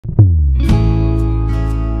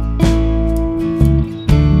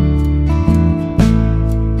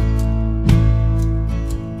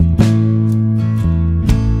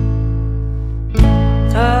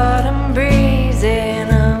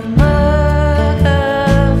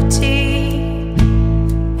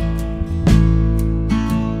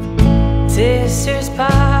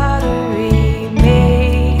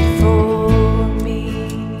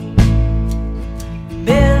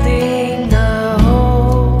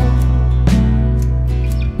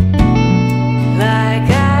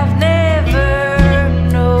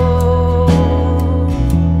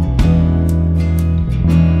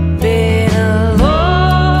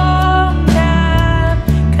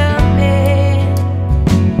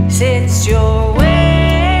It's your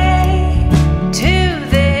way to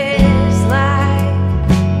this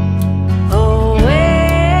life,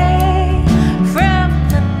 away from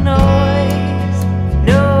the noise,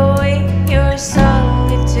 knowing your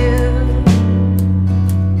solitude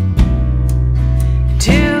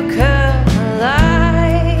to come alive.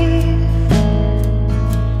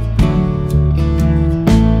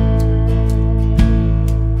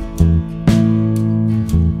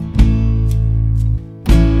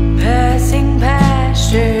 Passing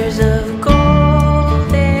pastures of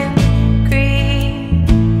gold and green,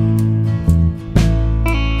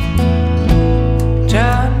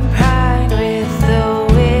 drawn pride with the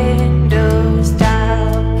windows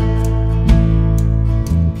down,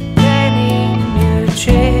 planning new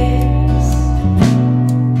trips,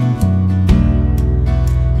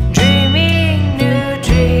 dreaming new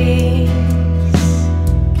dreams.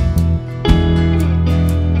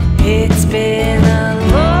 It's been a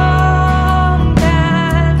long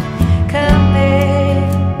time coming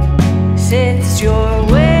since your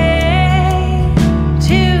way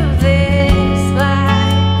to this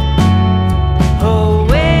life,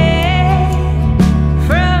 away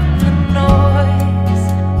from the noise,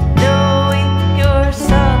 knowing your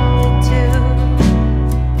solitude.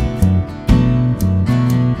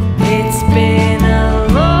 It's been a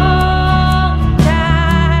long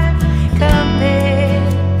time coming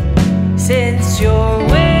since your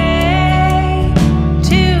way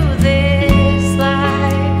to this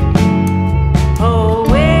life,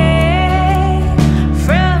 away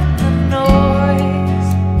from the noise,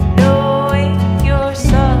 knowing your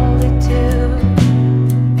solitude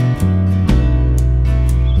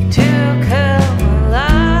to come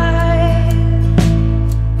alive,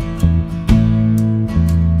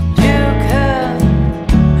 to come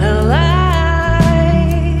alive,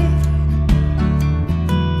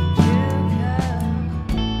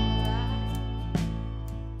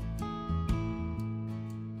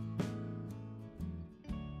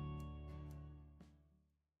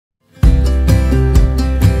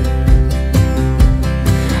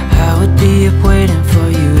 I would be up waiting for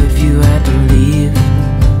you if you had to leave.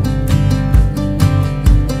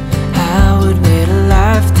 I would wait a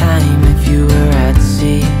lifetime if you were at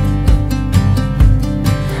sea.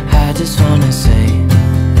 I just wanna say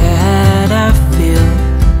that I feel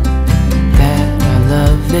that our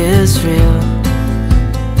love is real.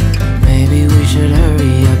 Maybe we should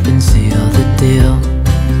hurry up and seal the deal.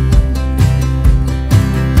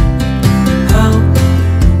 Oh,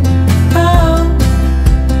 oh,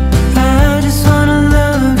 I just wanna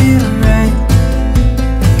love you right.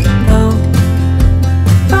 Oh,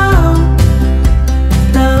 oh,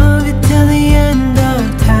 love you till the end of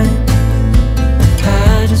time.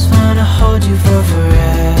 I just wanna hold you for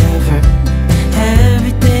forever.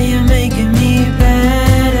 Every day you're making me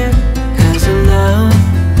better. 'Cause a love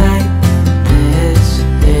like this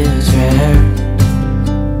is rare,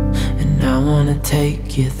 and I wanna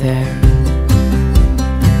take you there.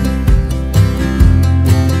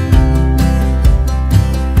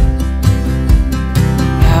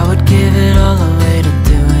 I would give it all away to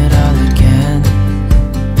do it all again.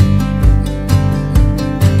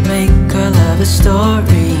 Make our love a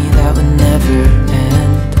story that would never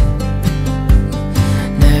end.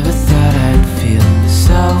 Never thought I'd feel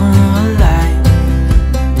so alive,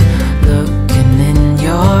 looking in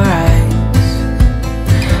your eyes.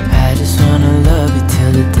 I just wanna love you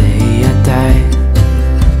till the day I die.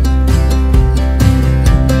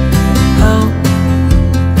 Oh,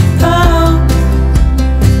 oh,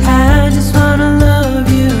 I just wanna love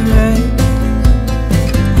you right.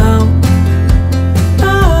 Oh,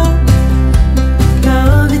 oh,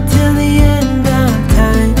 love you till the end of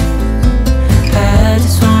time. I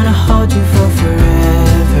just wanna hold you for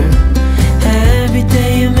forever. Every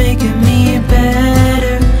day you're making me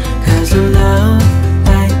better. 'Cause a love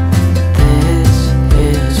like this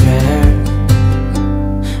is rare,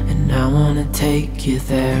 and I wanna take you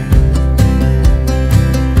there.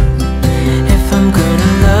 If I'm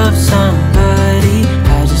gonna love somebody,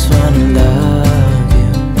 I just wanna love you.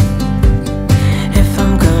 If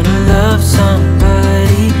I'm gonna love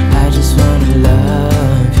somebody, I just wanna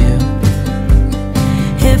love you.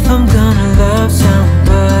 If I'm gonna love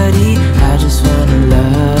somebody, I just wanna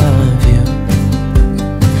love you.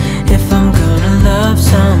 If I'm gonna love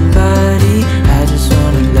somebody, I just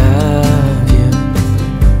wanna love you.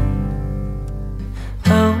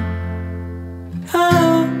 Oh,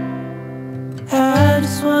 oh, I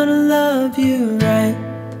just wanna love you right.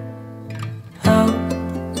 Oh,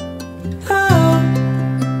 oh,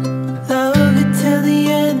 love you till the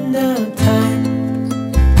end of time.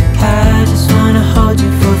 I just wanna hold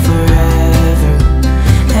you for forever.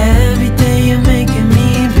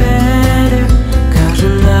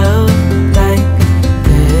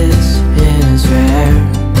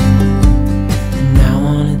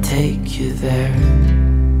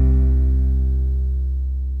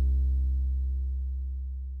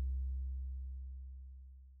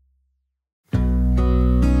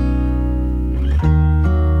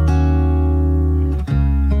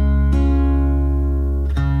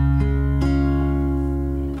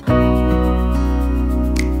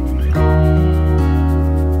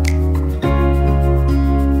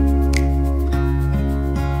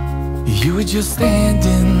 just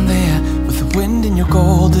standing there with the wind in your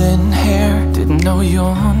golden hair. Didn't know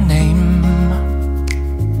your name,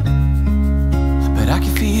 but I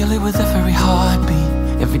could feel it with every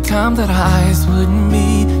heartbeat, every time that our eyes would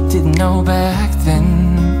meet. Didn't know back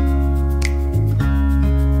then.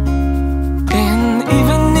 And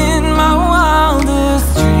even in my wildest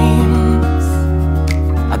dreams,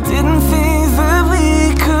 I didn't think that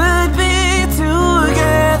we could be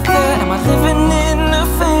together. Am I living in a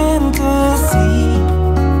fantasy,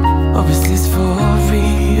 or is this for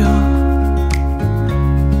real?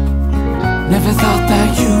 Never thought that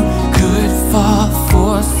you could fall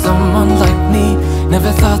for someone like me.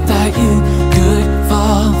 Never thought that you could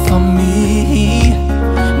fall for me.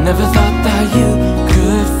 Never thought that you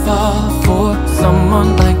could fall for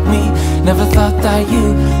someone like me. Never thought that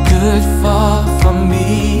you could fall for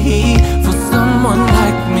me. For someone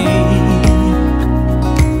like me.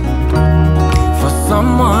 For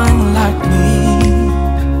someone like me.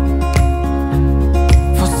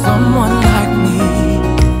 For someone like me.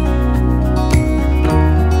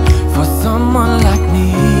 For someone like me.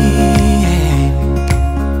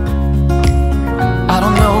 I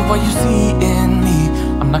don't know what you see in me.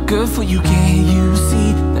 I'm not good for you, can't you see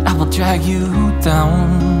that I will drag you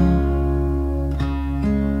down?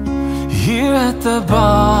 Here at the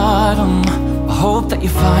bottom, I hope that you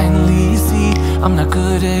finally see I'm not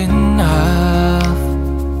good enough.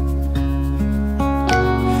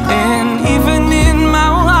 And even in my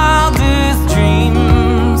wildest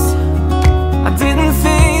dreams, I didn't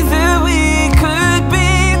think that we could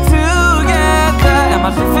be together. Am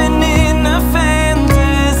I living in a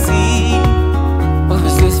fantasy, or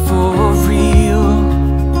is this for real?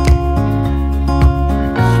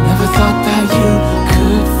 Never thought that you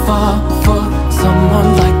could fall for someone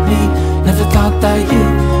like me. Never thought that you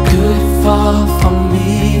could fall for me.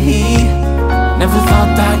 Never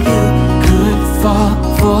thought that you could fall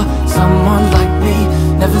for someone like me.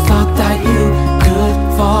 Never thought that you could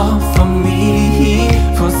fall for me.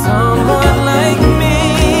 For someone like me.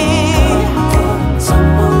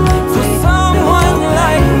 Someone like me. For someone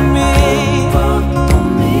like me.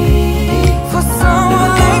 For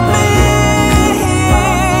someone like me.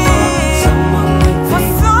 For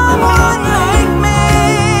someone like me.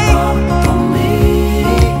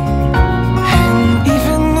 And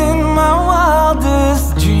even in my wildest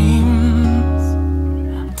dreams,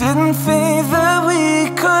 didn't think that we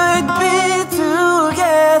could be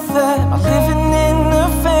together. Am I living in a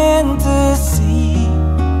fantasy,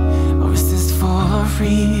 or is this for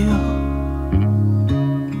real?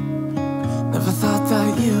 Never thought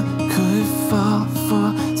that you could fall for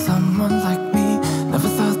someone like me. Never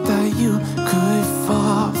thought that you could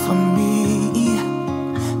fall for me.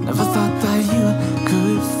 Never thought that you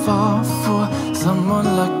could fall for someone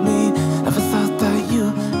like me. Never thought that you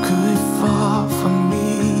could fall for me.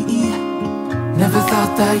 Never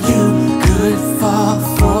thought that you could fall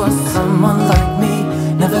for someone like me.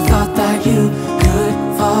 Never thought that you could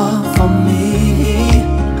fall for me.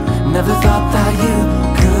 Never thought that you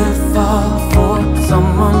could fall for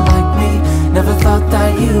someone like me. Never thought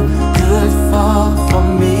that you could fall for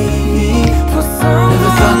me. For someone.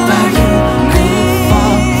 Never thought that you could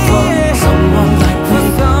fall for someone like me.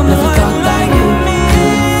 Never thought that you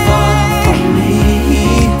could fall for me.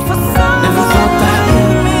 Never thought that you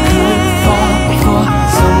could fall for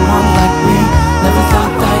someone like me. Never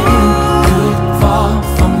thought that you could fall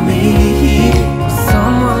for me.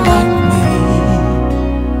 Someone like me.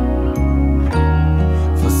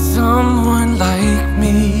 For someone like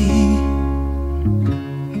me.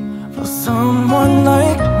 For someone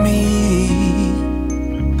like me.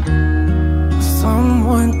 For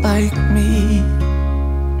someone like me.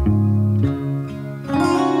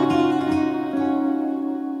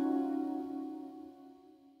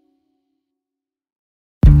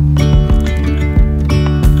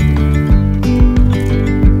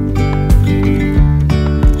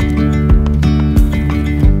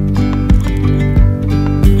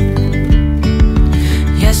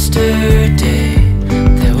 Yesterday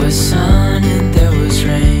there was sun and there was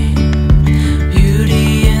rain,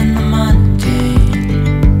 beauty in the mundane.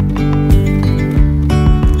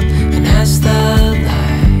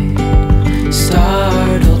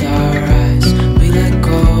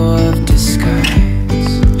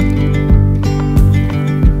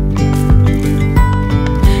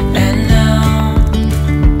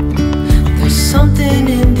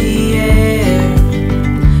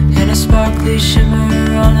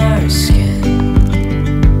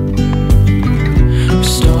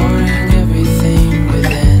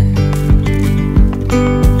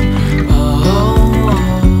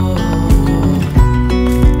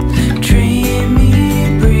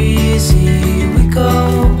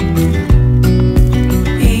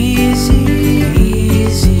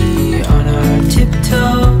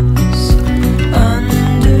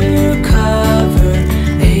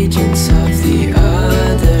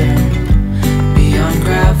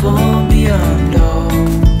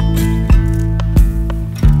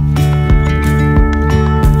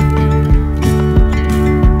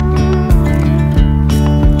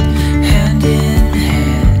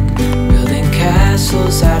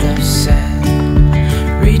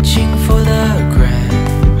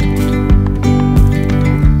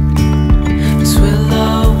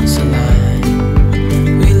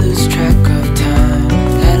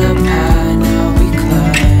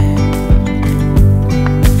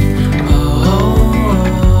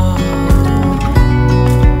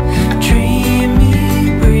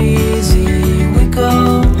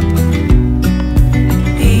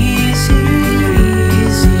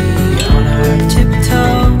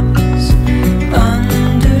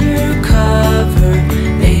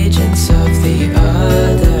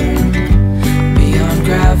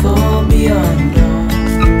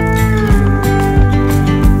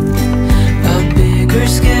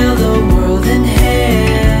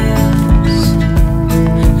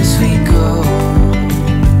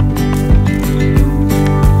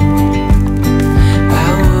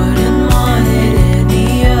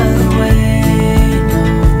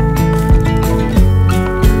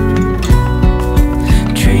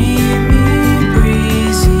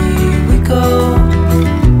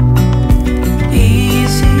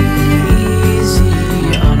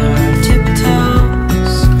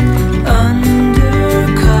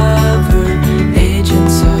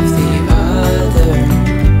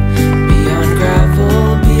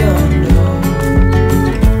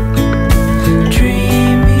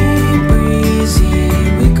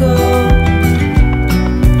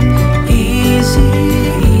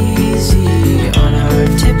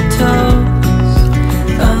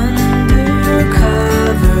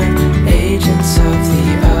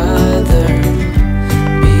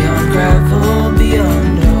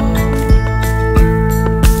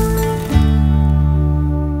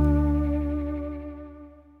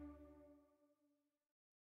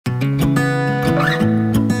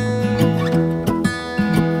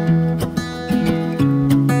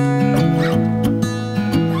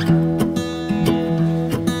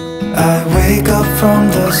 from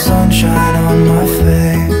the sunshine on my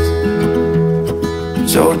face.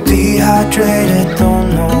 So dehydrated, don't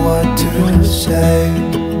know what to say.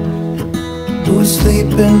 Who's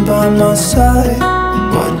sleeping by my side?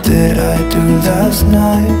 What did I do last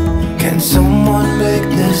night? Can someone make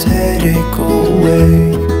this headache go away?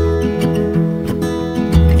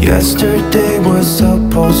 Yesterday was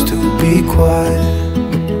supposed to be quiet.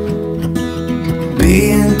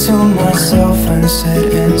 Being to myself and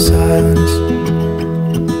sit in silence.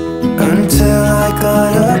 Until I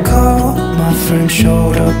got a call, my friend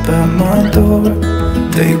showed up at my door.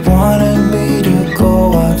 They wanted me to go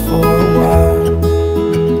out for a while.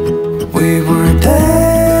 We were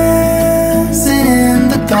dancing in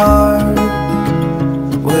the dark,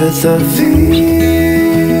 with a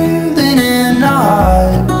feeling in our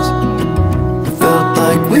eyes. Felt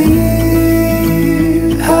like we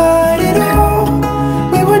had it all.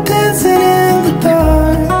 We were dancing in the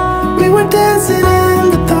dark. We were dancing in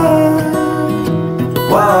the dark.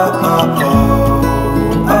 Wow, oh,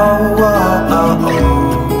 oh, oh, wow, oh,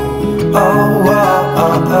 oh, oh, wow,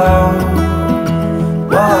 oh, oh,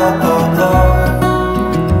 wow, oh,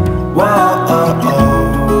 oh, wow, oh,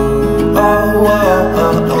 oh, oh, wow,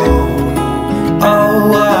 oh, oh, oh,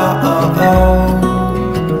 wow, oh,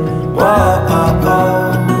 oh, wow, oh, oh.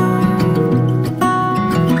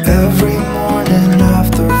 Every morning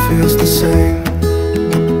after feels the same.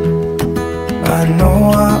 I know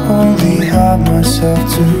I only have myself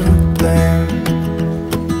to blame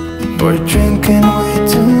for drinking way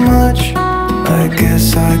too much. I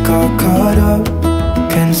guess I got caught up.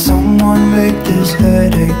 Can someone make this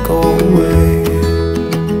headache go away?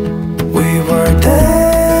 We were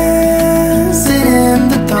dancing in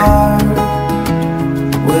the dark,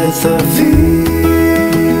 with a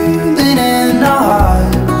feeling in our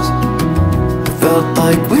eyes. Felt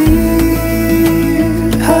like we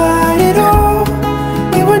had it all.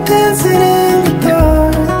 We were dancing in the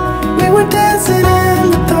dark. We were dancing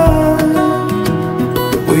in the dark.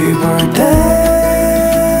 We were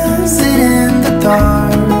dancing in the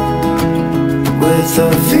dark, with a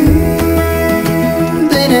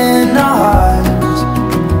feeling in our eyes.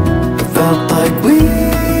 Felt like we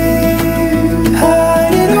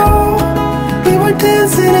had it all. We were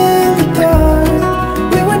dancing in the dark.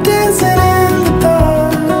 We were dancing in the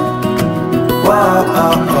dark. Wow,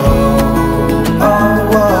 oh, oh, oh,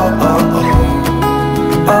 wow, oh, oh,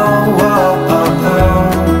 oh, wow, oh, oh,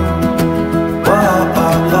 wow,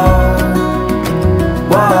 oh, oh,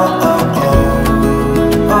 wow, oh,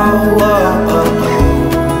 oh, oh, wow, oh,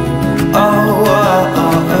 oh, oh, wow,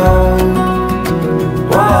 oh, oh,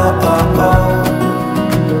 wow, oh, oh.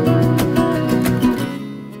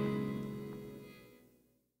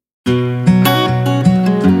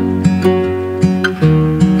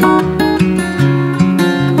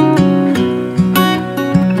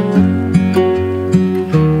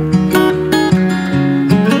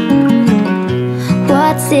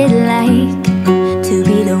 What's it like to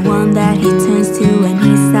be the one that he turns to when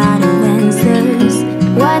he's out of answers?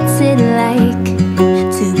 What's it like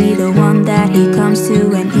to be the one that he comes to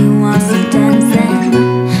when he wants to dance? And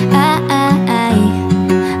I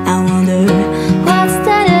wonder what's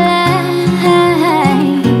that like?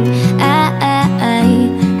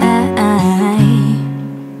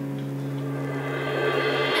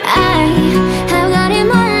 I have got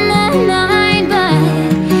him on my mind, but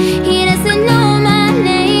he doesn't know my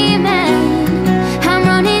name, and I'm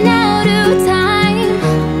running out of time.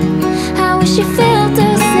 I wish you felt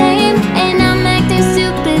the same, and I'm acting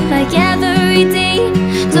stupid like every day.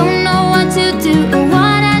 Don't know what to do or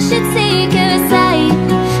what I should say, 'cause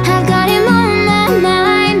I've got him on my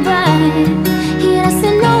mind, but he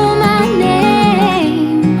doesn't know my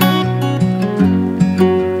name.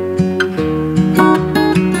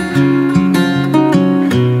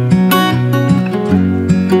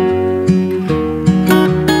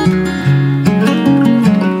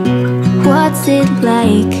 What's it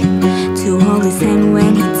like to hold his hand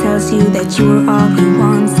when he tells you that you're all he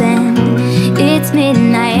wants? And it's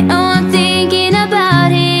midnight, oh, I'm thinking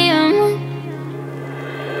about him.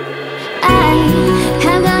 I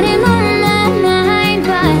have got him on my mind,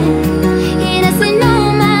 but he doesn't know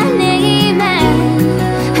my name, and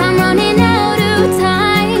I'm running out of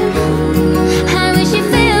time. I wish you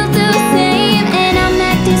felt the same, and I'm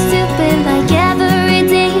acting stupid like every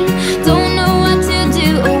day. Don't know what to do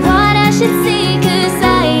or what I should say, 'cause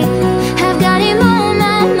I have got him on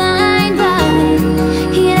my mind, but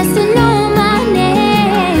he doesn't know my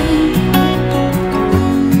name.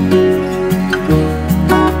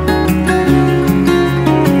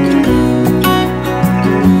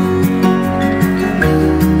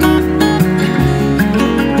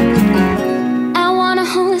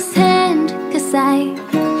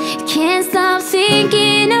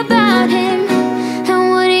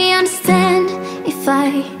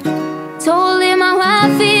 told him how I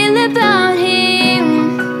feel about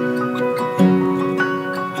him.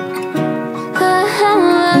 Oh, oh,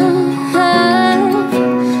 oh,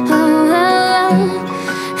 oh, oh,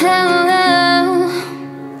 oh.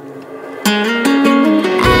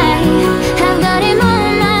 I have got him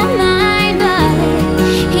on my mind, but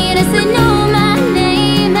he doesn't know my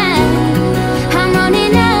name, and I'm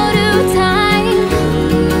running out of time.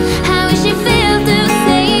 How wish he felt the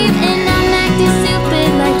same, and I'm acting stupid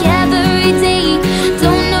like every day.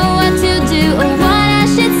 Don't know what to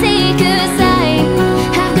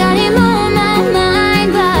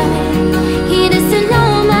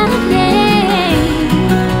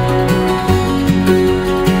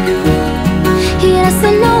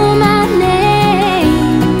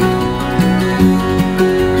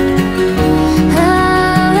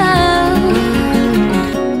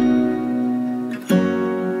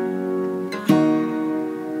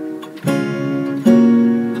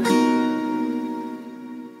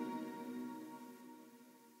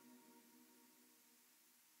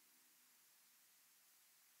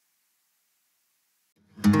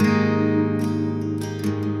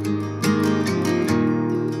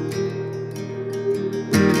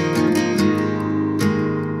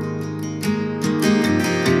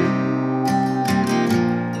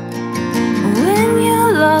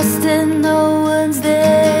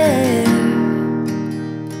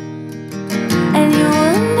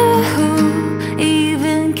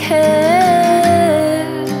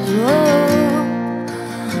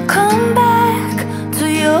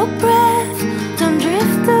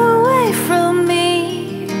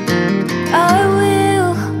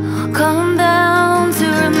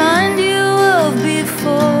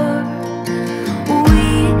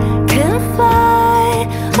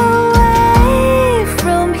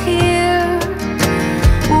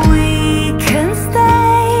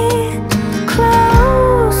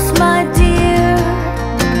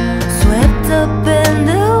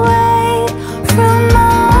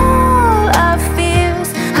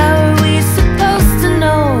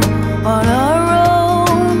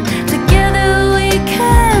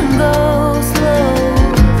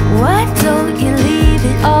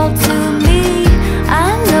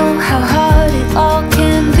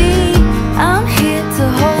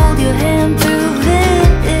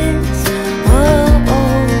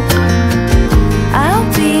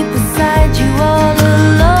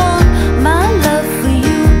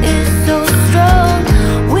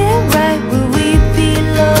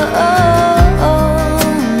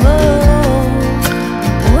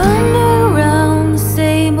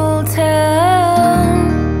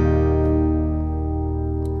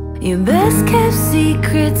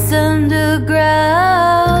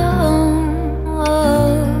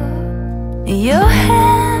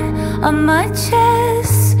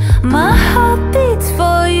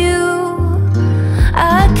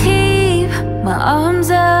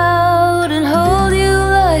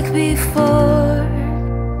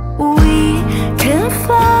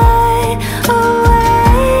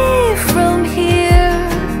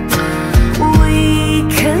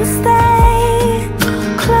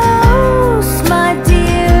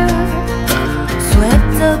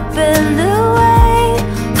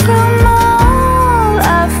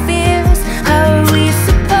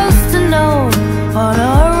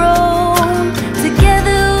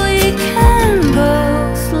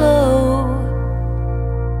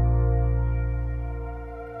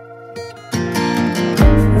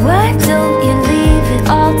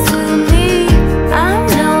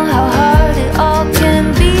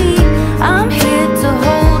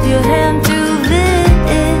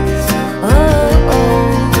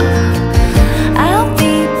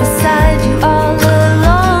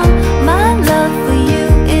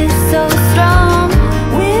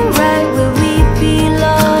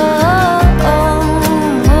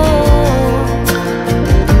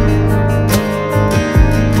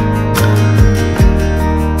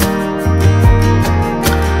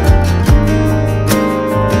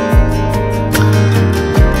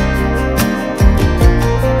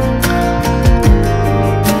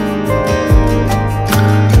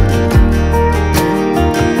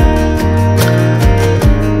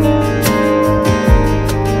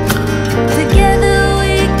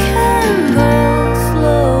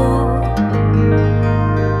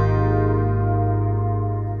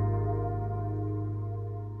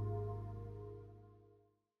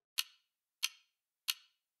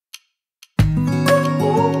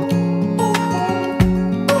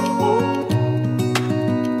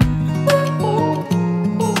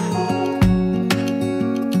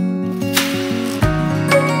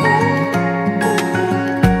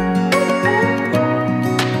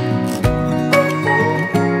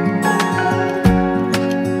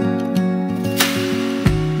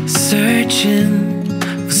wishing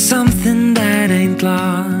for something that ain't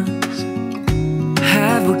lost.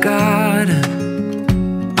 Have we got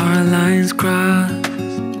our lines crossed?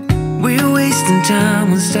 We're wasting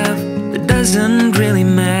time on stuff that doesn't really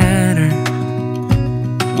matter,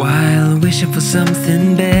 while wishing for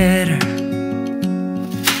something better.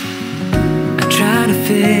 I try to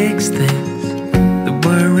fix things that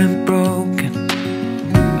weren't broken,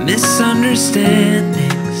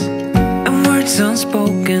 misunderstandings and words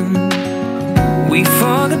unspoken. We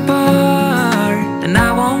fall apart and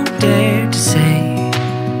I won't dare to say,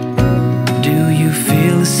 do you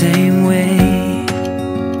feel the same way?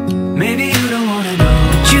 Maybe you don't wanna know,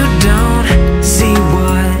 but you don't see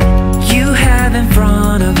what you have in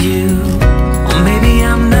front of you. Or maybe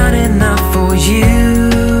I'm not enough for you,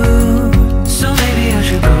 so maybe I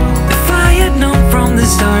should go. If I had known from the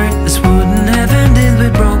start, this wouldn't have ended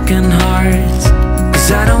with broken hearts.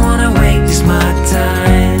 Cause I don't wanna waste my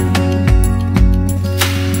time.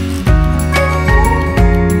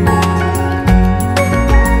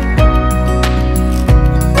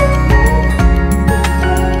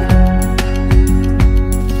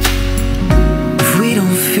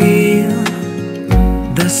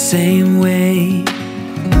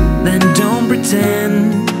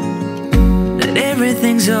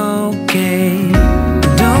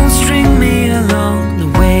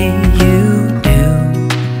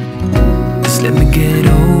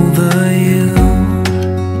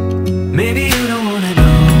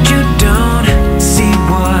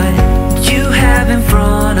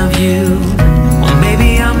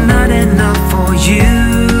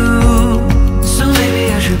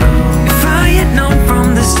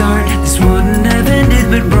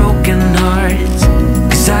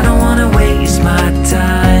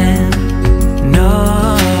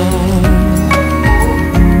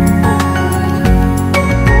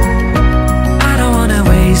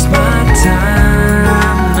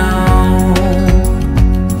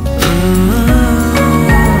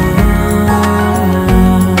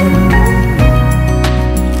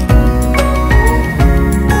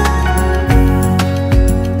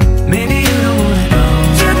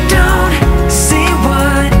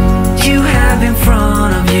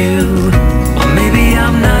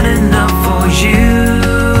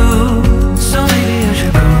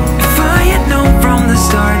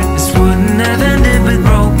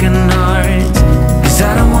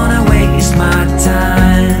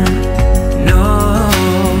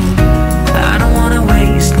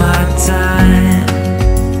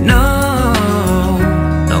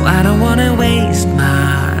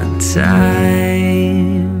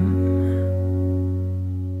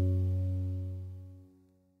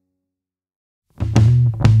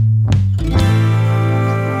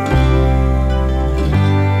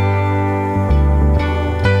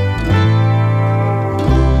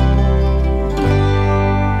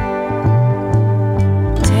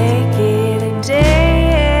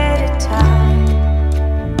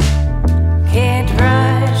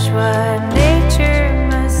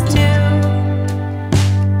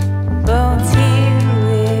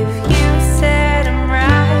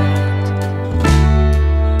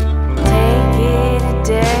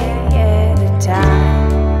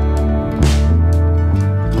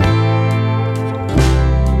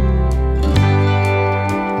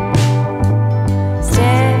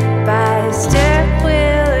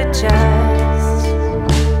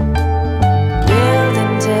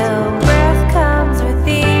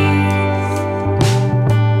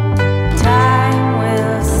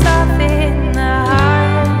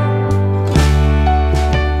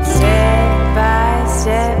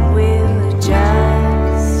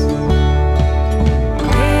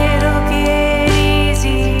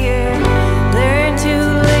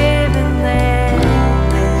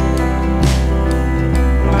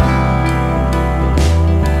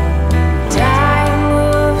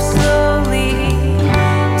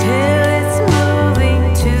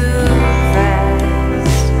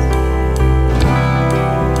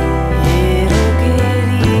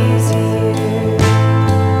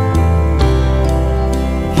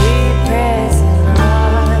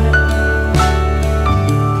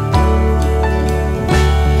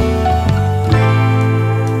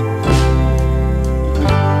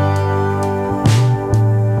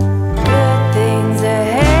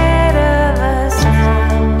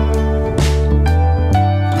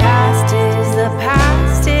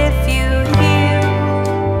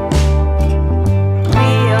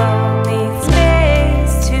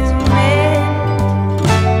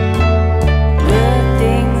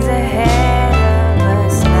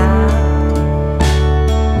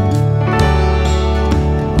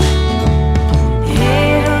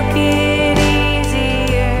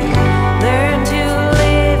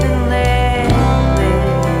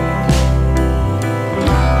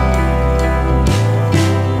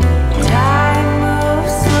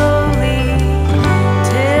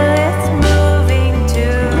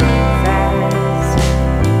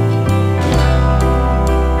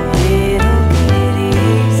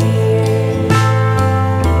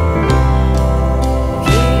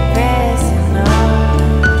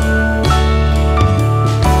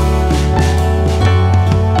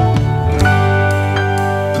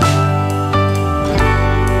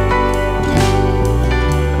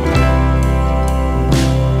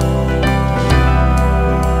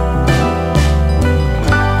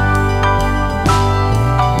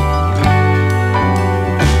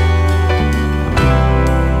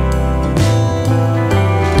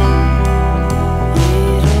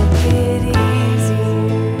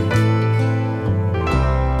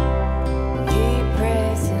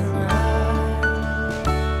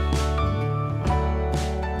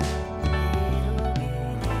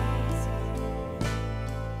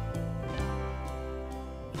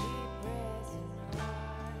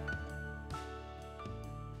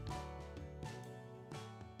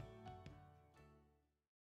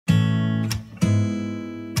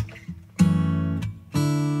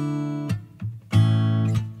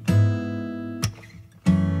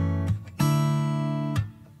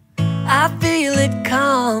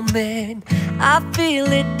 coming, I feel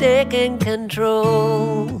it taking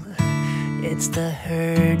control. It's the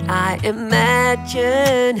hurt I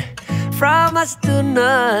imagine from us to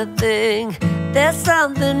nothing. There's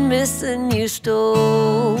something missing you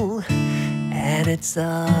stole, and it's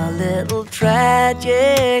a little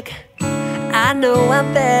tragic. I know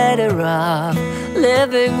I'm better off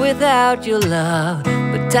living without your love,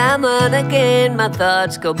 but time and again my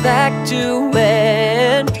thoughts go back to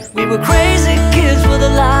when we were crazy kids with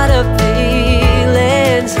a lot of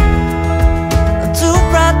feelings. I'm too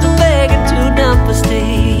proud to beg and too dumb for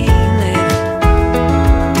stealing.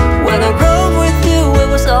 When I rode with you it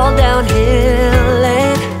was all downhill,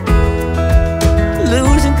 and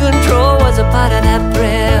losing control was a part of that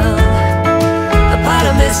thrill. A part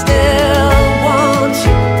of me still wants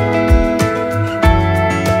you.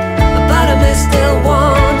 A part of me still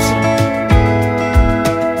wants you.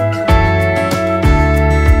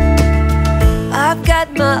 I've got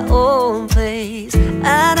my own place,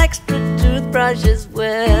 an extra toothbrush as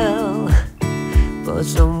well, for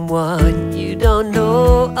someone you don't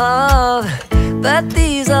know of. But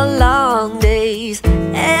these are long days,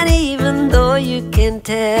 and even though you can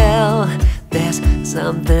tell, there's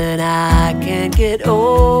something I can't get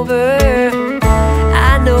over.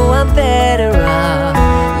 I know I'm better off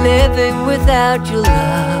living without your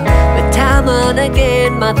love, but time and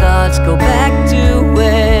again my thoughts go back to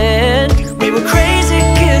when we were crazy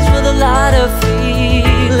kids with a lot of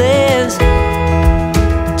feelings.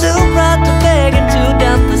 Too proud to beg and too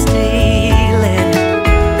dumb for stealing.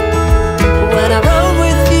 When I rode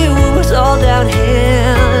with you it was all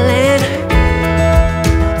downhill, and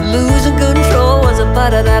losing control was a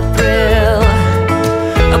part of that thrill.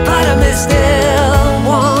 A part of me still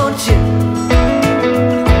wants you.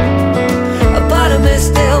 A part of me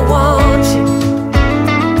still wants you.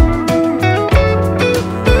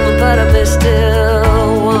 A part of me still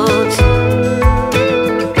wants you.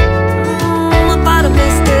 A part of me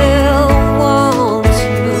still wants you.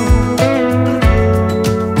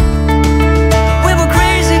 We were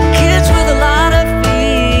crazy kids with a lot of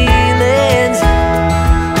feelings.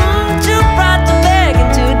 Too proud to beg and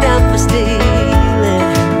too dumb for stealing.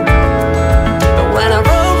 But when I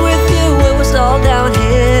rode with you it was all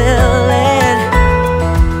downhill, and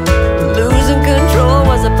losing control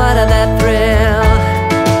was a part of that thrill.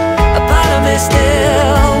 A part of me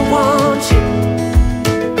still wants you.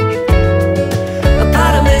 A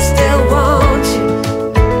part of me still wants you.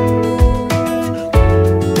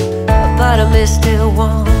 A part of me still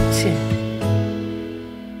wants you.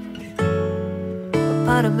 A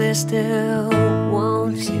part of me still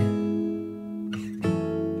wants you.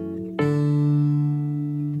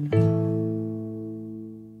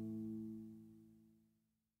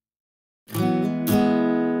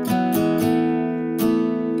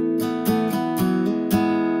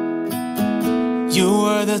 You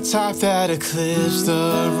were the type that eclipsed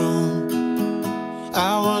the room.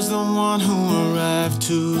 I was the one who arrived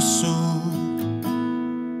too soon.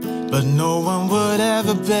 But no one would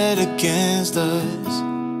ever bet against us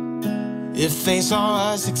if they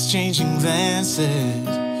saw us exchanging glances.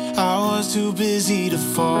 I was too busy to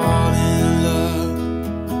fall in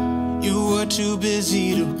love. You were too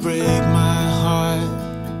busy to break my heart.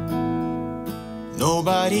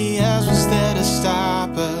 Nobody else was there to stop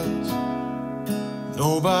us.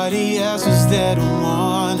 Nobody else was there to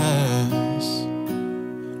warn us.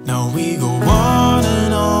 Now we go on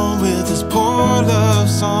and on with this poor love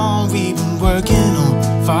song we've been working on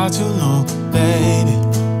far too long, baby.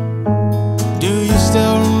 Do you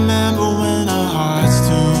still remember when our hearts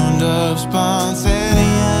tuned up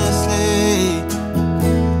spontaneously?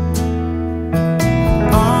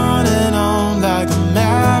 On and on like a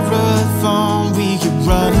marathon, we keep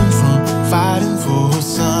running from fighting for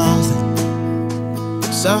something.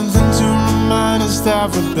 Something to remind us that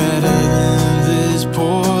we're better than this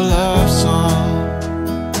poor love song.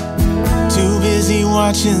 Too busy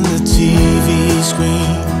watching the TV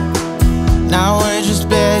screen. Now we're just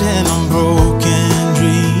betting on broken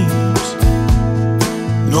dreams.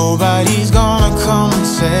 Nobody's gonna come and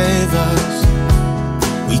save us.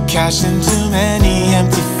 We cashed in too many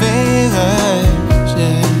empty favors,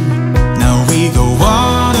 yeah. Now we go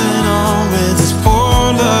on and on with this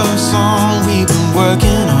poor love song we've been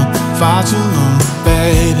working on far too long,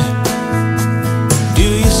 baby. Do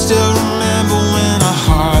you still remember when our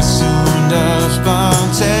hearts tuned up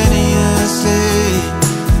spontaneously?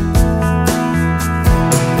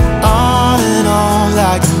 On and on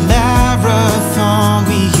like a marathon,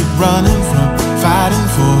 we keep running from fighting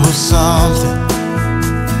for something.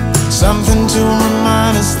 Something to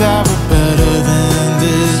remind us that we're better than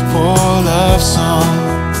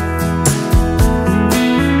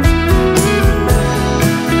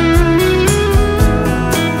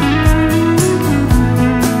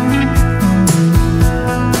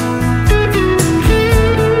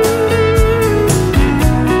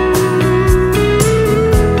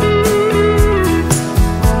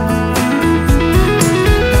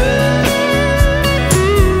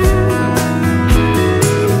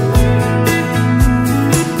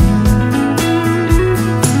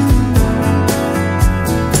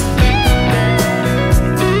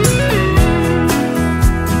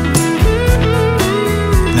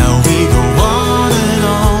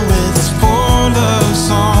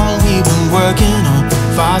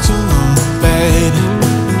alone, baby.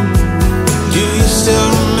 Do you still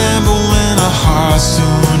remember when our hearts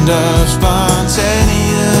tuned up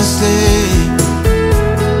spontaneously?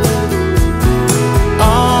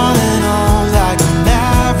 On and on like a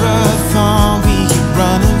marathon, we keep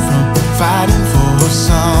running from fighting for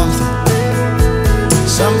something.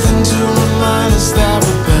 Something to remind us that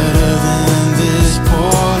we're better than this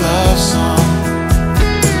poor love song.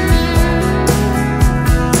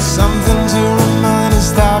 Something to remind us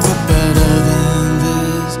that we're better than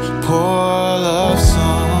this poor love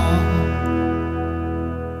song.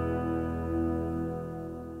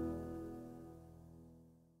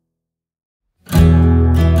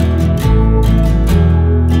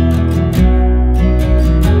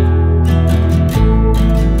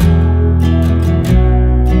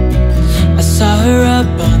 I saw her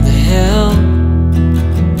up on the hill,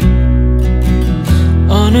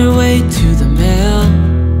 on her way to the mill,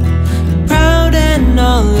 proud and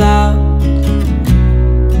all out.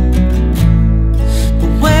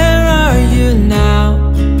 But where are you now?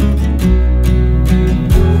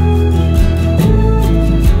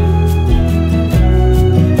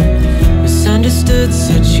 Misunderstood,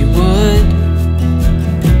 said she would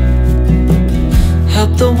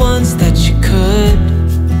help the ones that she could.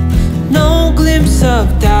 No glimpse of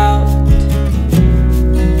doubt.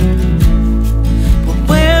 But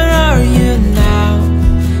where are you now?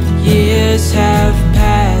 Years have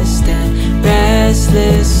passed and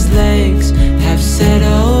restless legs have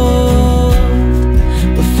settled.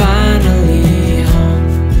 We're finally home.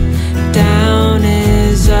 Down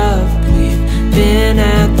is up. We've been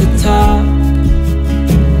at the top.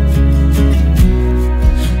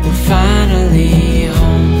 We're finally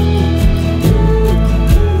home.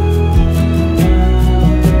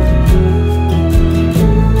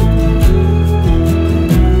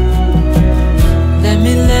 Let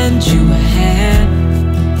me lend you a hand.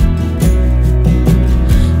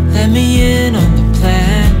 Let me in on the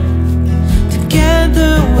plan.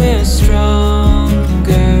 Together we're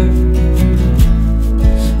stronger.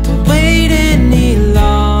 Don't wait any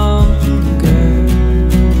longer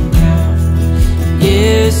now.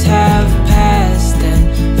 Years have passed and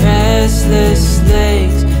restless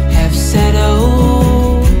legs have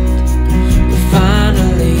settled. We're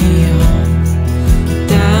finally home.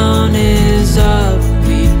 Down is up.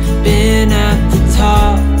 We've been at the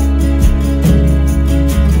top.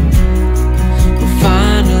 We're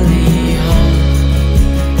finally home.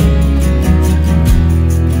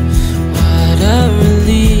 What a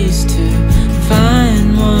release to find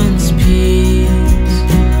one's peace.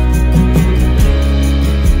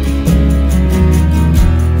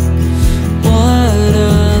 What a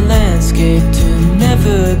landscape to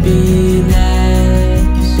never be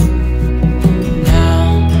less. Now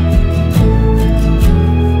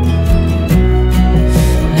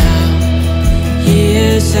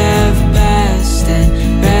years have passed and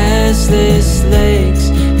restless legs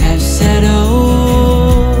have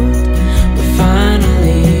settled. We're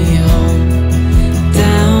finally home.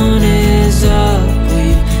 Down is up.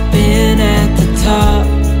 We've been at the top.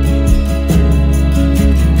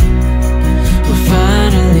 We're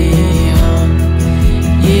finally home.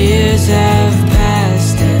 Years have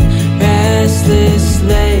passed and restless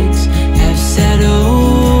legs have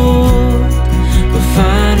settled. We're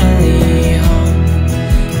finally home.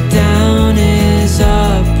 Down is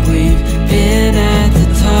up. We've been at the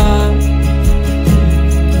top.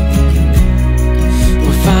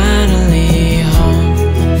 We're finally home.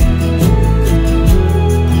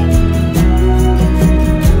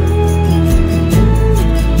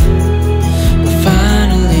 We're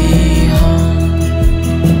finally home.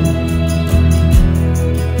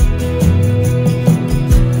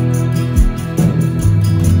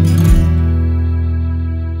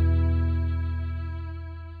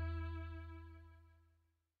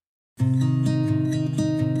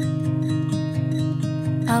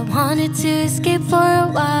 I wanted to escape for a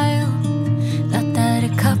while. Thought that a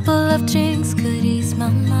couple of drinks could ease my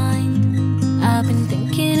mind. I've been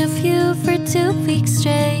thinking of you for 2 weeks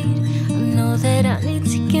straight. I know that I need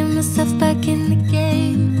to get myself back in the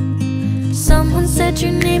game. Someone said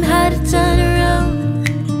your name had a turn around.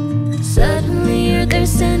 Suddenly you're there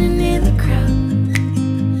standing in the crowd.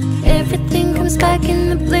 Everything comes back in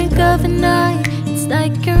the blink of an eye. It's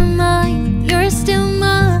like you're mine, you're still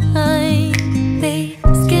mine. They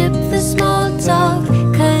skip the small talk,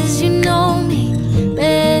 'cause you know me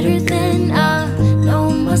better than I know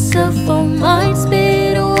myself. Oh my, it's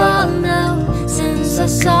been a while now since I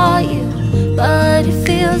saw you, but it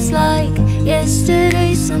feels like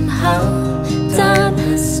yesterday somehow. Time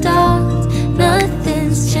has stopped,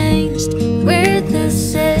 nothing's changed, we're the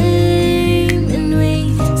same, and we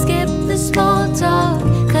skip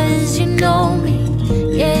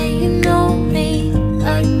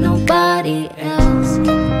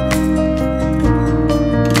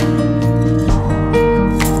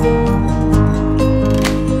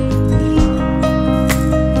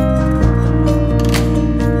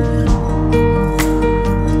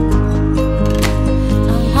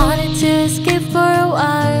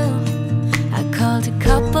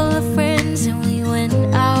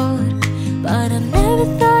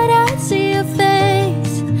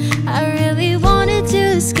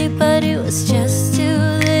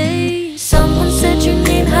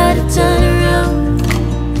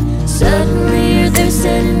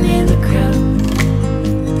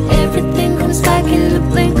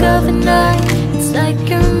like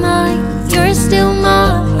you're mine, you're still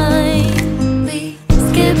mine. We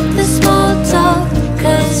skip the small talk,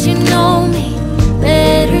 cause you know me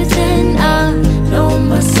better than I know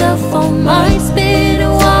myself. Oh, mine's been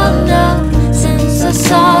a while now since I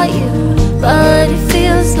saw you, but it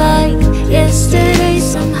feels like yesterday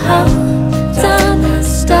somehow. Time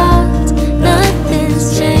has stopped,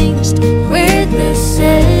 nothing's changed, we're the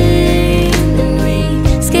same. And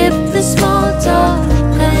we skip the small talk,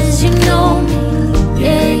 cause you know me,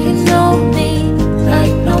 yeah, you know me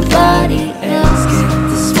like nobody else. Skip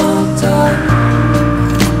the small talk.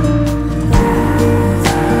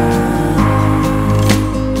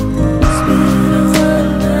 It's been a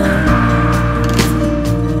while now.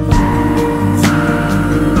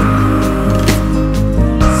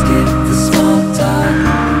 Skip the small talk.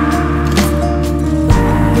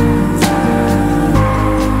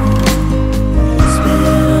 It's been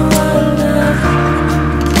a while now.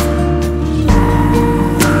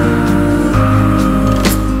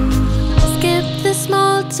 Skip the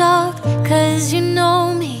small talk, cause you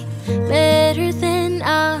know me better than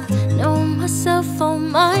I know myself. Oh,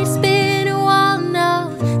 mine's been a while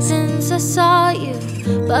now since I saw you,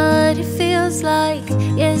 but it feels like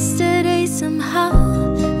yesterday somehow.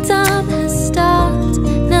 Time has stopped,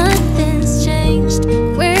 nothing's changed,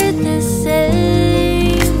 we're the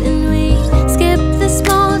same. And we skip the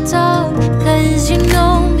small talk, cause you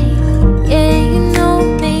know me, yeah, you know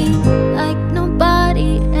me like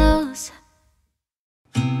nobody else.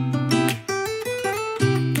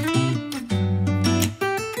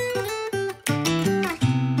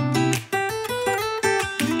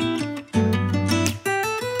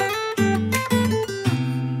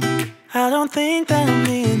 I don't think that I'm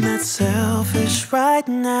being that selfish right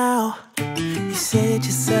now. You said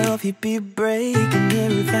yourself you'd be breaking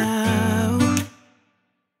every vow.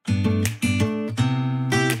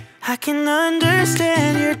 I can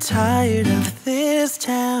understand you're tired of this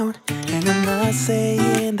town, and I'm not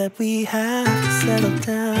saying that we have to settle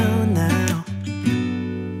down now.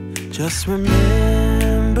 Just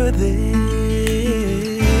remember this: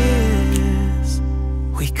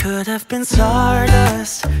 we could have been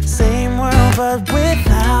stardust, same world but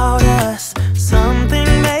without us. Something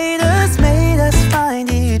made us find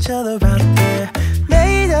each other out there,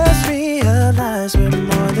 made us realize we're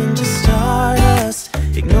more than just stardust.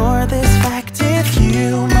 Ignore this fact if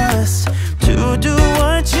you must, to do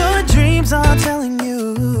what your dreams are telling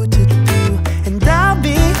you to do. And I'll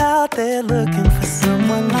be out there looking for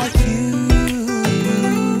someone like you.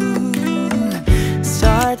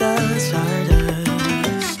 Stardust,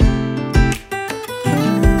 stardust.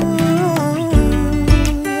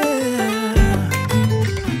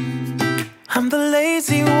 I'm the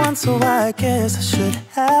lazy one, so I guess I should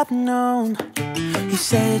have known. You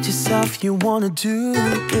said yourself you wanna do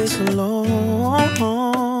this alone.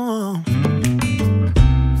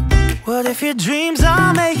 What if your dreams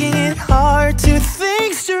are making it hard to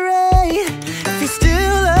think straight? If you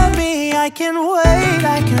still love me, I can wait,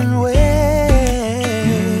 I can wait.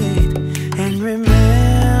 And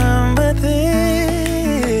remember this: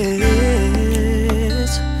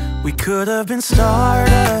 we could have been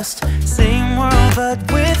stardust, same world but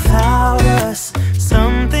without us.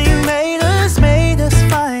 Something made us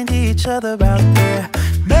find each other out there,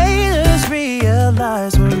 made us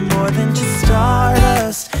realize we're more than just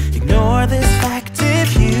stardust. Ignore this fact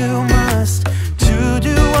if you must, to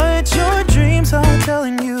do what your dreams are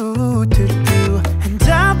telling you to do. And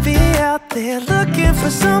I'll be out there looking for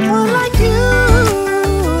someone like you.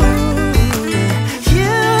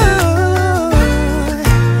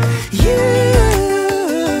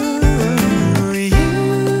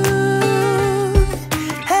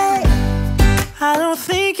 I don't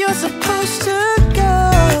think you're supposed to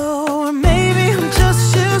go. Maybe I'm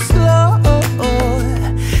just too slow.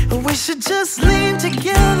 We should just lean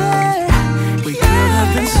together. We could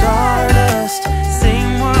have been stardust,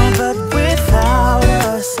 same world but without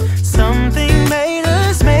us. Something made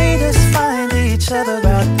us find each other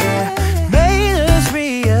out there, made us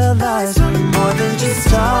realize we're more than just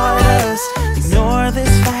stardust. Ignore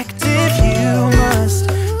this fact if you must,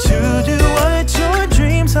 to do what your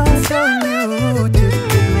dreams are telling you to do.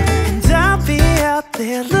 And I'll be out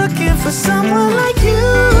there looking for someone like you.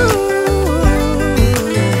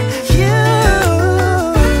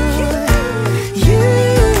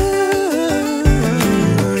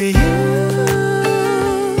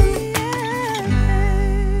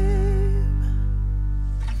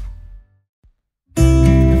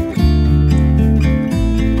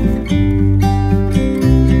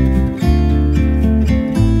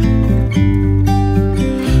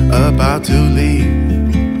 About to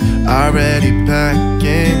leave, already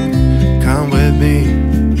packing. Come with me.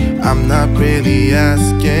 I'm not really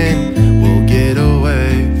asking. We'll get away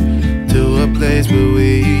to a place where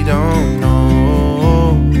we don't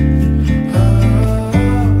know.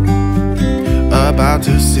 About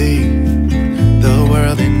to see the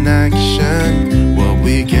world in action, what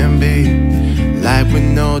we can be. Life with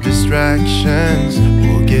no distractions.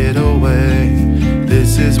 We'll get away.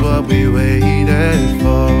 This is what we waited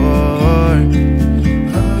for.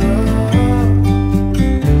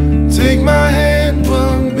 Take my hand,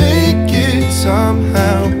 we'll make it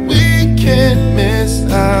somehow. We can't miss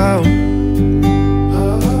out.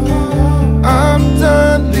 I'm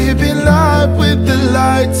done living life with the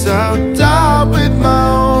lights out. Die with my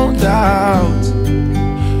own doubts.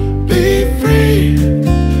 Be free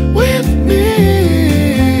with me.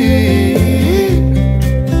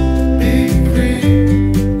 Be free.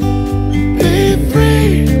 Be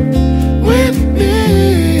free with me.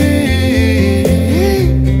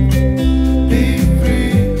 Be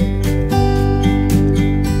free.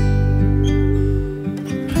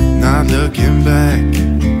 Not looking back.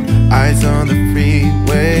 Eyes on the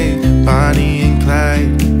freeway, Bonnie and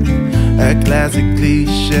Clyde, a classic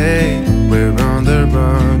cliche. We're on the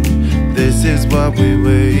run. This is what we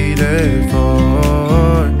waited for.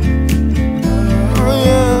 Oh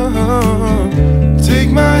yeah.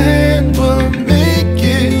 Take my hand, we'll make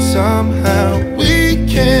it somehow. We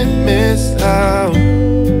can't miss out.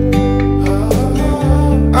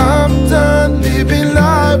 I'm done living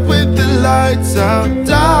life with the lights out.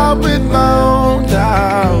 Die with my own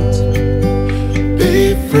doubts.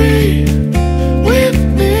 Be free with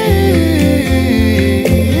me.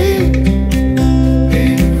 Be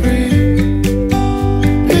free.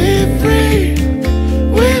 Be free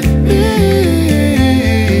with me.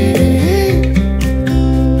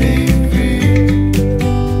 Be free.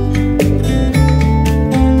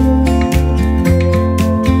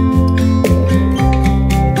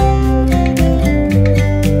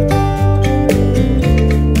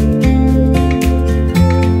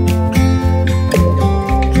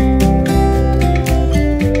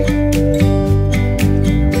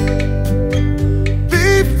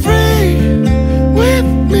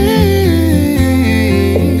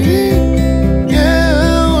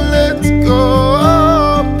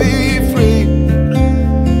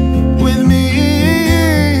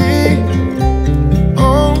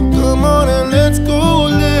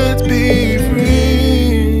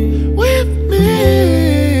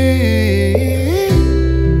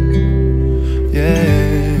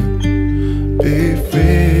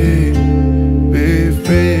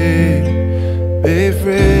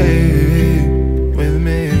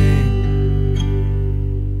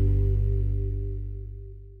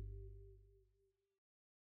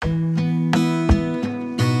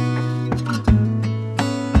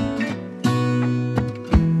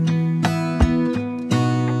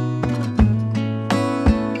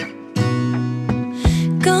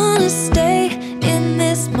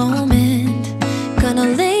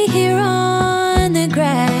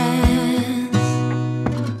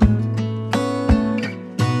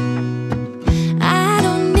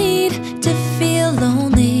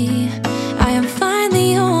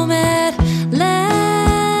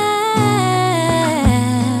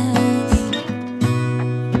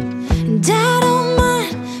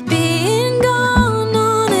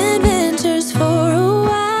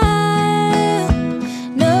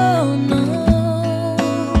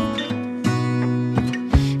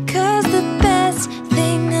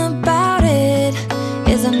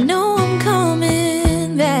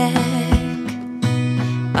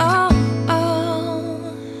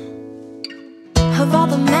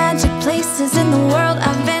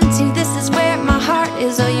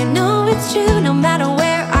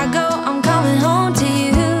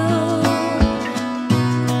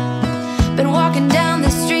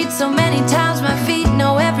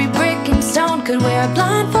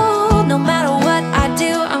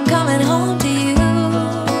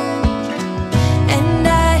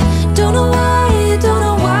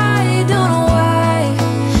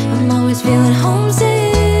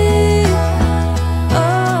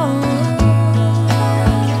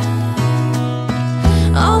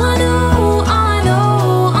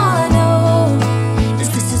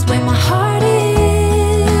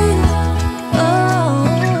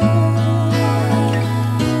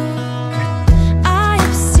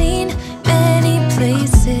 I've seen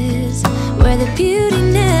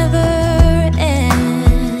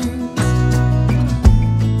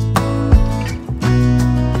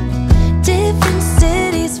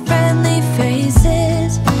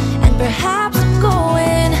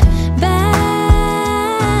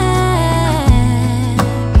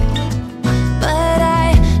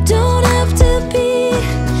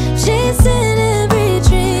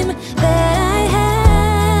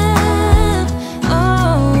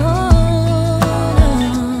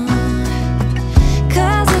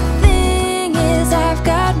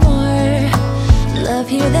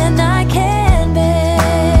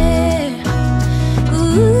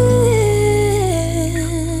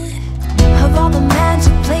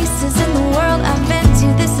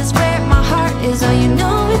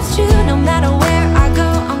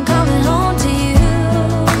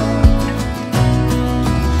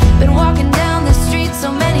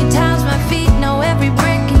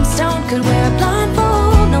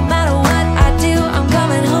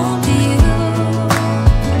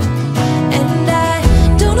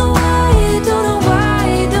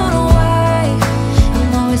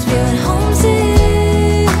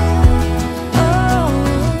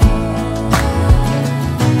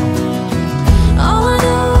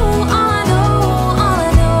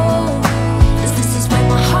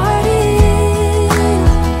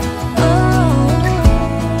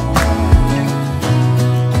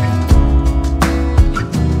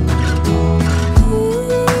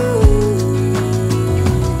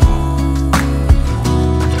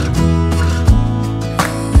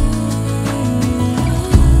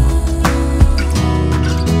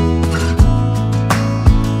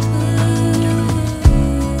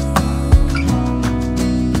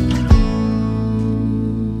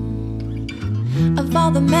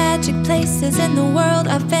all the magic places in the world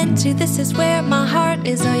I've been to. This is where my heart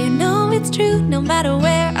is. Oh, you know it's true. No matter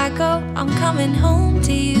where I go, I'm coming home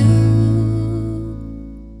to you.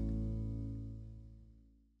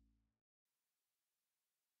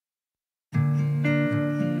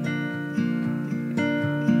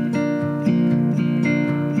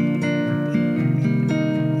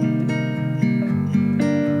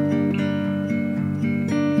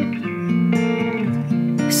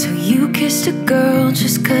 Kissed a girl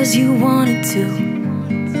just cause you wanted to.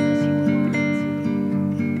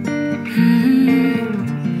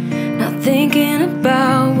 Not thinking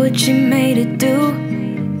about what you made it do.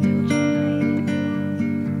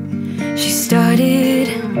 She started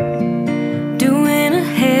doing her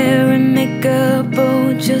hair and makeup,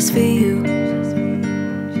 oh, just for you.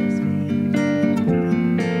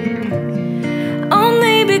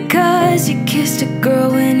 Only because you kissed a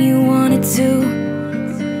girl when you wanted to.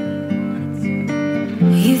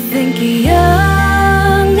 You think you're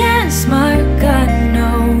young and smart, got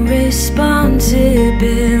no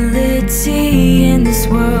responsibility in this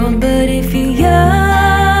world. But if you're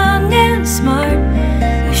young and smart,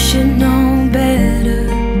 you should know better.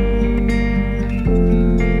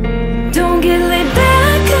 Don't get laid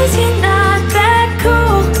back cause you're not that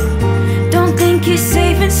cool. Don't think you're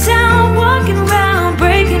safe and sound walking around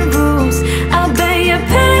breaking rules. I'll bet your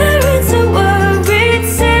parents are worried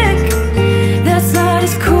sick. That's not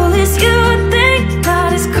as cool as you think,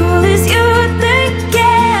 not as cool as you think,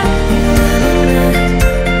 yeah.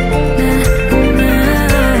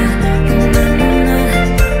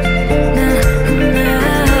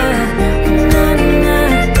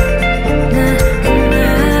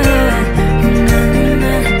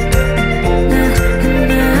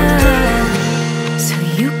 So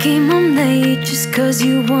you came home late just cause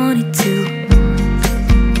you wanted to.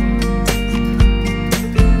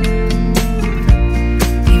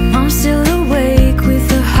 Still awake with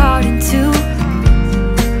her heart in two.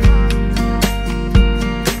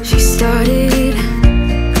 She started,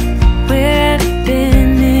 where have you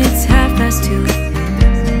been? It's 2:30.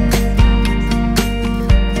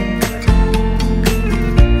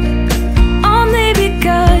 Only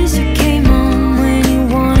because you came home when you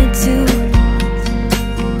wanted to.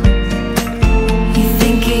 You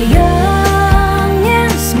think you're young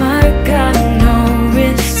and smart, got no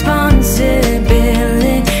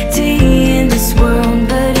responsibility in this world.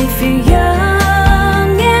 But if you're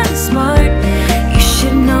young and smart, you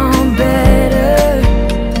should know better.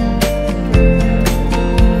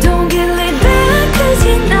 Don't get laid back cause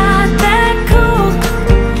you're not that cool.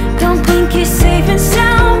 Don't think you're safe and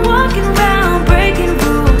sound walking around breaking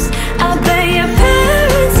rules. I bet your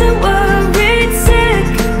parents are worried sick.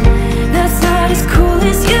 That's not as cool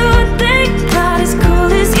as you think, not as cool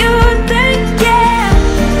as you think, yeah.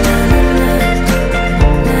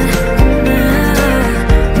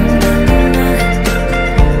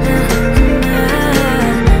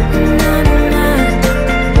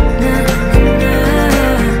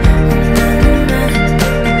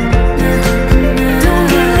 Don't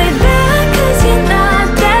get laid back cause you're not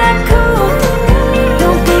that cool.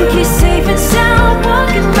 Don't think you're safe and sound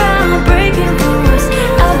walking around breaking rules.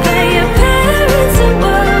 I bet your parents are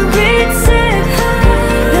worried sick.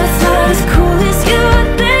 That's not as cool as you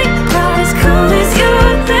think, not as cool as you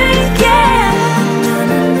think, yeah.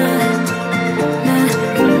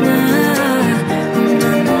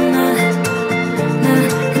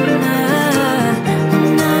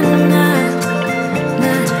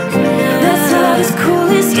 That's not as cool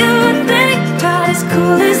as you think, not as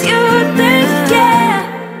cool as you think, yeah.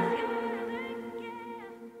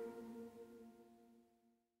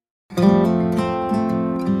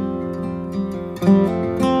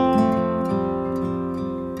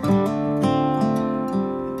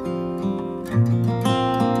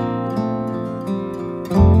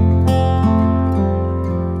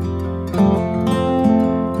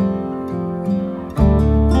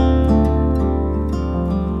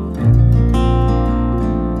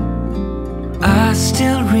 I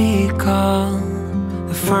still recall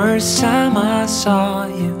the first time I saw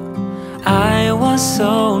you. I was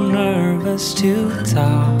so nervous to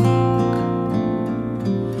talk.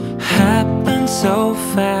 Happened so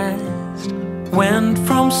fast. Went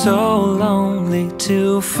from so lonely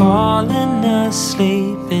to falling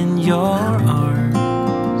asleep in your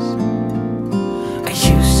arms. I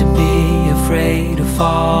used to be afraid to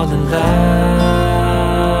fall in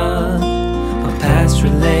love. My past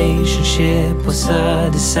relationship was a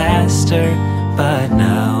disaster, but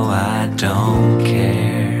now I don't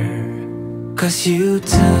care. 'Cause you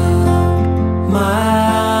took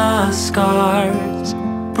my scars,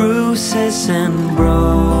 bruises and broken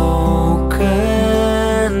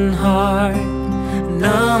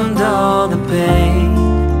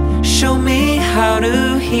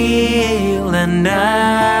heal, and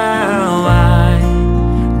now I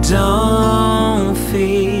don't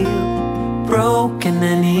feel broken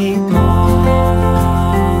anymore.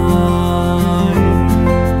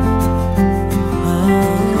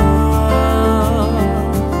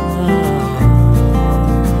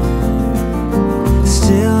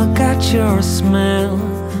 Still got your smell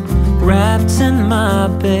wrapped in my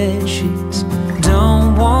bedsheets.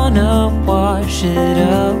 Don't wanna wash it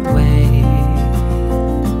away.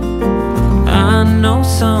 I know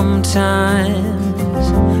sometimes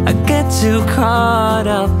I get too caught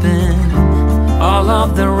up in all of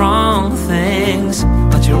the wrong things,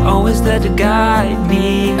 but you're always there to guide me.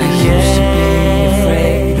 I used to be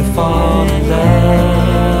afraid to fall in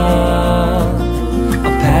love.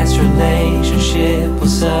 A past relationship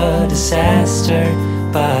was a disaster,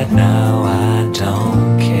 but now I don't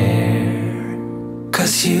care.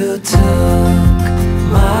 'Cause you took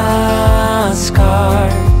my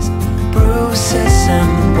scars, bruises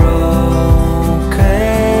and broken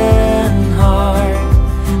heart,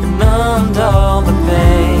 and numbed all the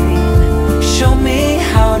pain. Show me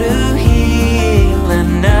how to heal,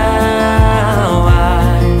 and now I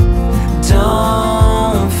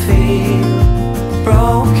don't feel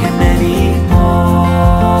broken anymore.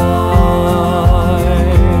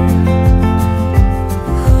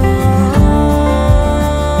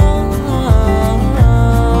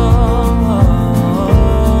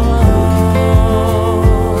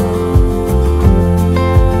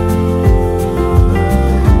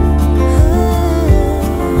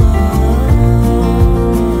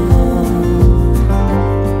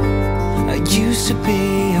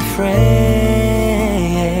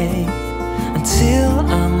 Until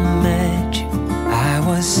I met you, I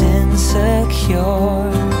was insecure,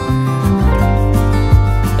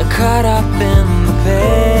 caught up in the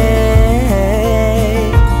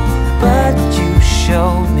pain, but you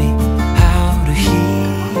showed me how to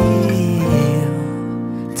heal.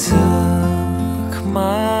 Took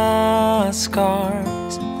my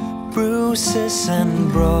scars, bruises and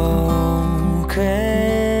broken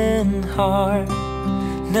heart,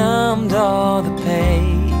 numbed all the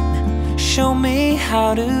pain. Show me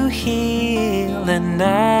how to heal, and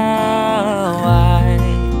now I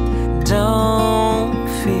don't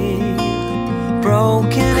feel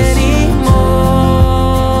broken anymore.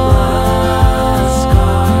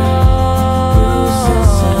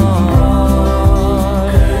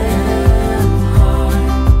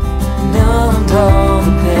 Numbed all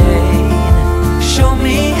the pain. Show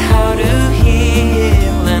me how to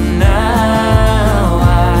heal, and now I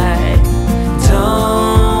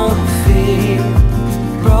don't feel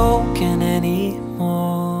broken anymore.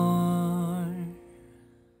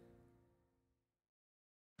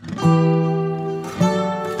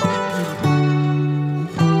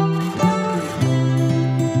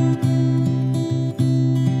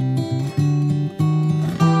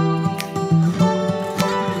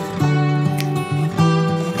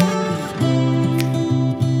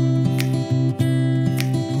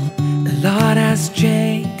 A lot has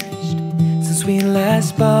changed since we last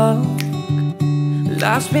spoke.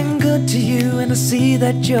 Life's been good to you, and I see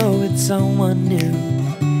that you're with someone new.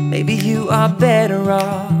 Maybe you are better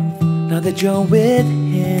off now that you're with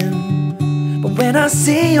him. But when I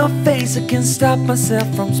see your face, I can't stop myself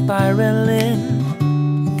from spiraling.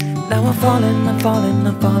 Now I'm falling, I'm falling,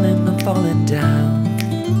 I'm falling, I'm falling down.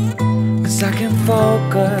 'Cause I can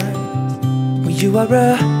focus when you are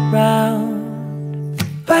around.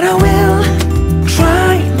 But I will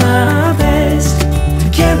try my best to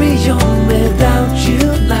carry on without you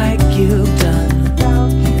like you've done.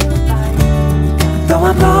 Though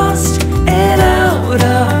I'm lost and out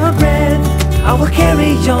of breath, I will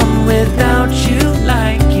carry on without you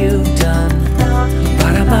like you've done.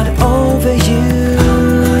 But I'm not over you.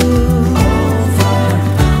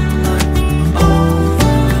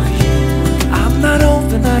 I'm not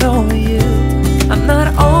over you. I'm not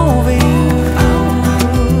over you.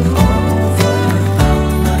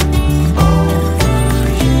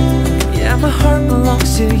 Yeah, my heart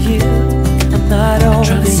belongs to you. I'm not over you. I'm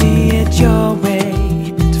trying to see it your way,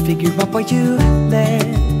 to figure out why you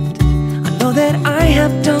left. I know that I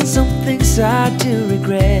have done some things I do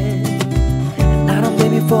regret, and I don't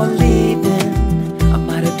blame you for leaving. I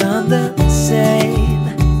might have done the same,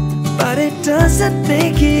 but it doesn't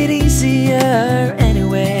make it easier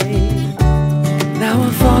anyway. Now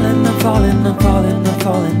I'm falling, I'm falling, I'm falling, I'm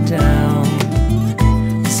falling down.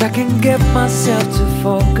 'Cause I can get myself to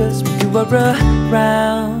focus when you are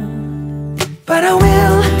around. But I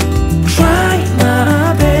will try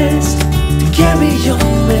my best to carry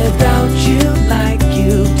on without you like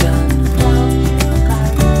you've done.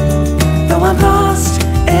 Though I'm lost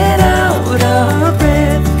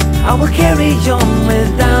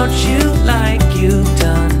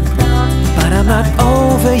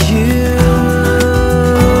over you.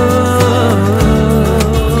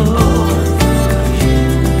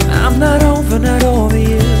 I'm not over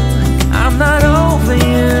you. I'm not over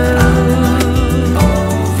you.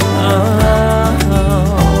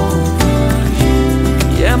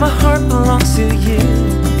 Yeah, my heart belongs to you,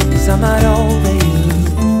 'cause I'm not over you.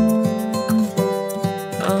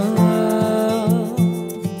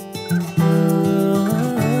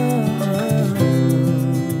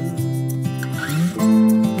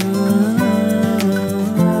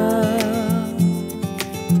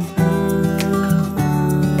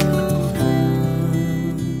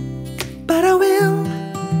 But I will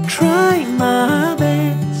try my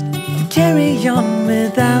best to carry on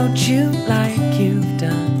without you like you've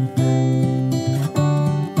done.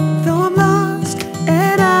 Though I'm lost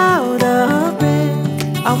and out of breath,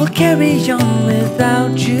 I will carry on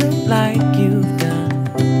without you like you've done.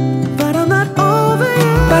 But I'm not over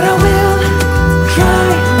you. But I will try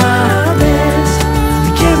my best to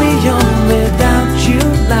carry on without you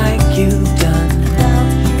like you've done.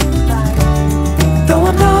 Though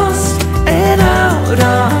I'm lost and out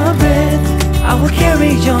of breath, I will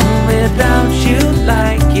carry on without you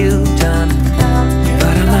like you've done.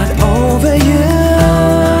 But I'm not over you.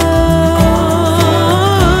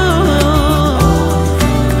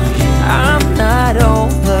 I'm not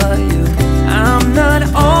over you. I'm not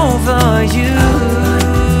over you.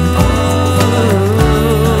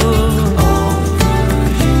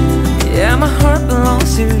 Yeah, my heart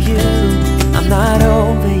belongs to you. I'm not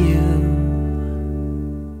over you.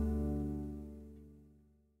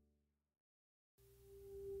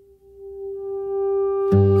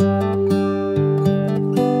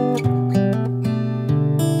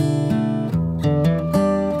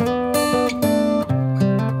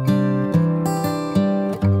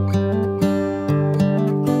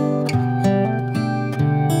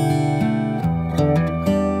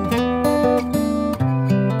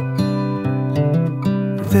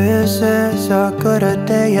 This is as good a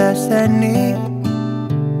day as any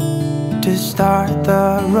to start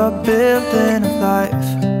the rebuilding of life.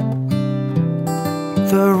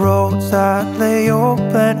 The roads that lay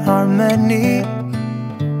open are many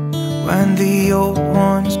when the old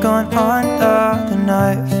one's gone under the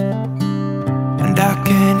knife. And I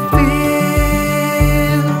can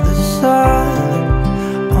feel the sun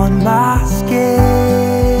on my skin,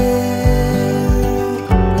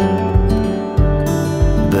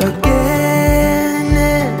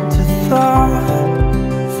 beginning to thaw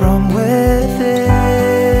from within.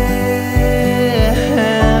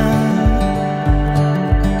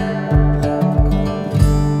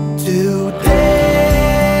 Today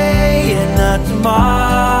and not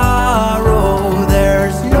tomorrow,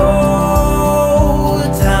 there's no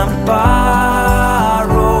time to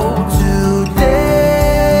borrow. Today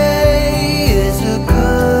is a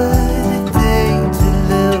good day to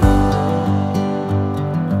live.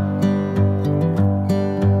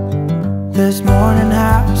 This morning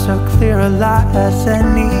has a clearer light as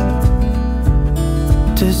any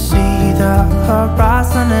to see the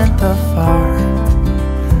horizon and the far.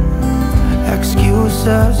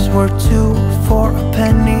 Excuses were 2 for a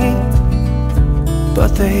penny, but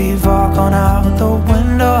they've all gone out the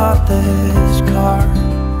window of this car.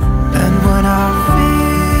 And when I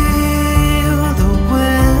feel the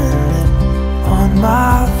wind on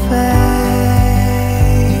my face,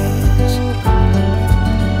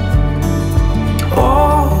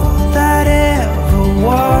 all that ever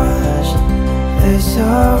was is a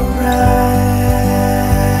wreck.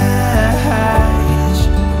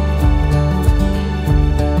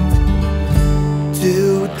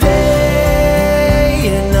 Today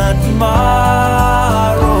and not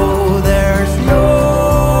tomorrow, there's no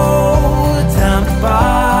time to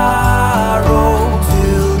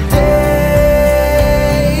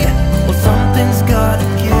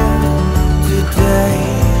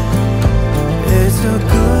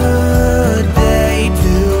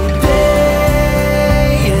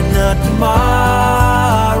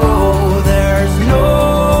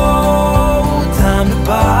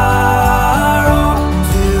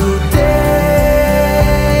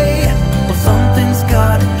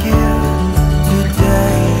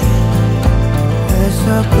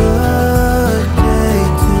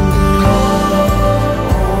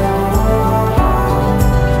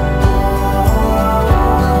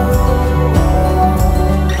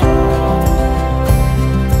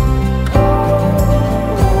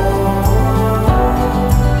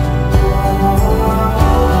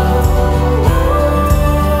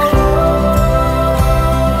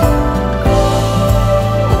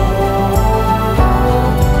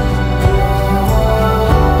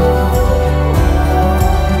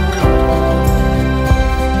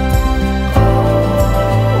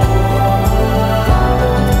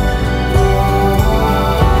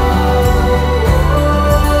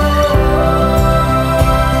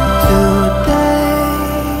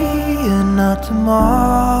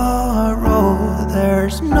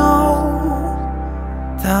there's no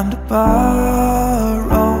time to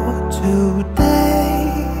borrow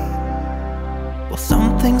today. Well,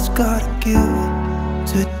 something's gotta give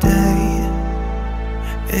today.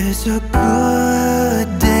 It's a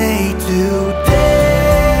good day to